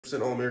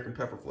All-American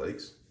pepper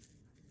flakes.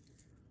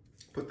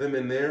 Put them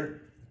in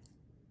there.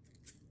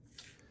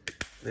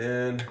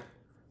 And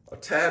a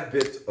tad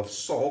bit of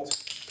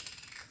salt.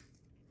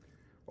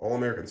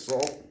 All-American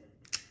salt.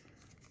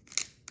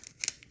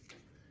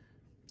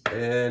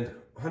 And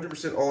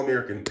 100%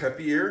 All-American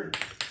pepper.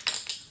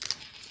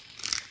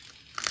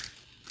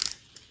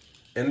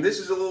 And this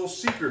is a little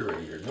secret right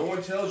here. No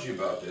one tells you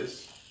about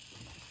this.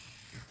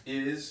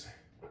 Is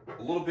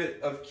a little bit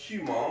of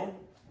cumin.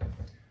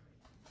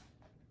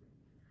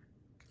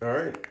 All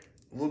right,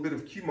 a little bit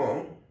of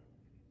cumin,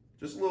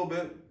 just a little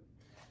bit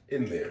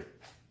in there.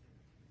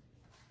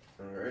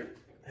 All right,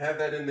 have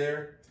that in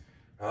there.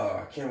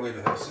 I can't wait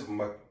to have a sip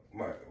of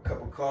my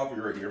cup of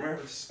coffee right here. I'm gonna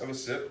have a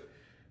sip.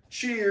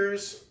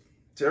 Cheers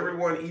to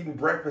everyone eating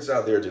breakfast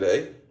out there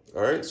today.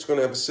 All right, just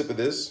gonna have a sip of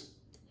this.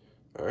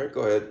 All right,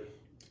 go ahead.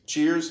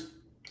 Cheers.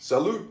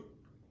 Salud.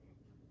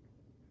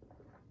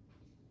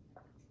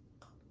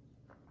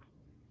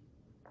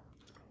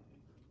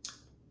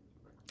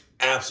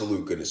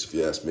 Absolute goodness, if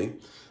you ask me.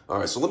 All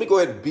right, so let me go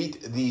ahead and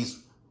beat these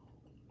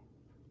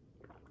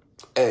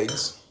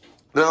eggs.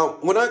 Now,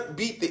 when I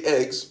beat the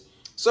eggs,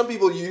 some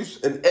people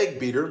use an egg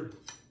beater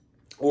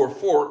or a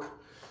fork.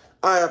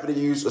 I happen to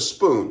use a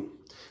spoon.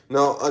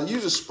 Now, I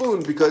use a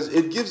spoon because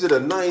it gives it a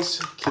nice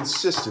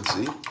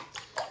consistency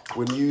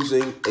when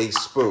using a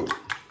spoon.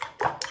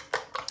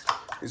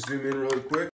 Let's zoom in really quick.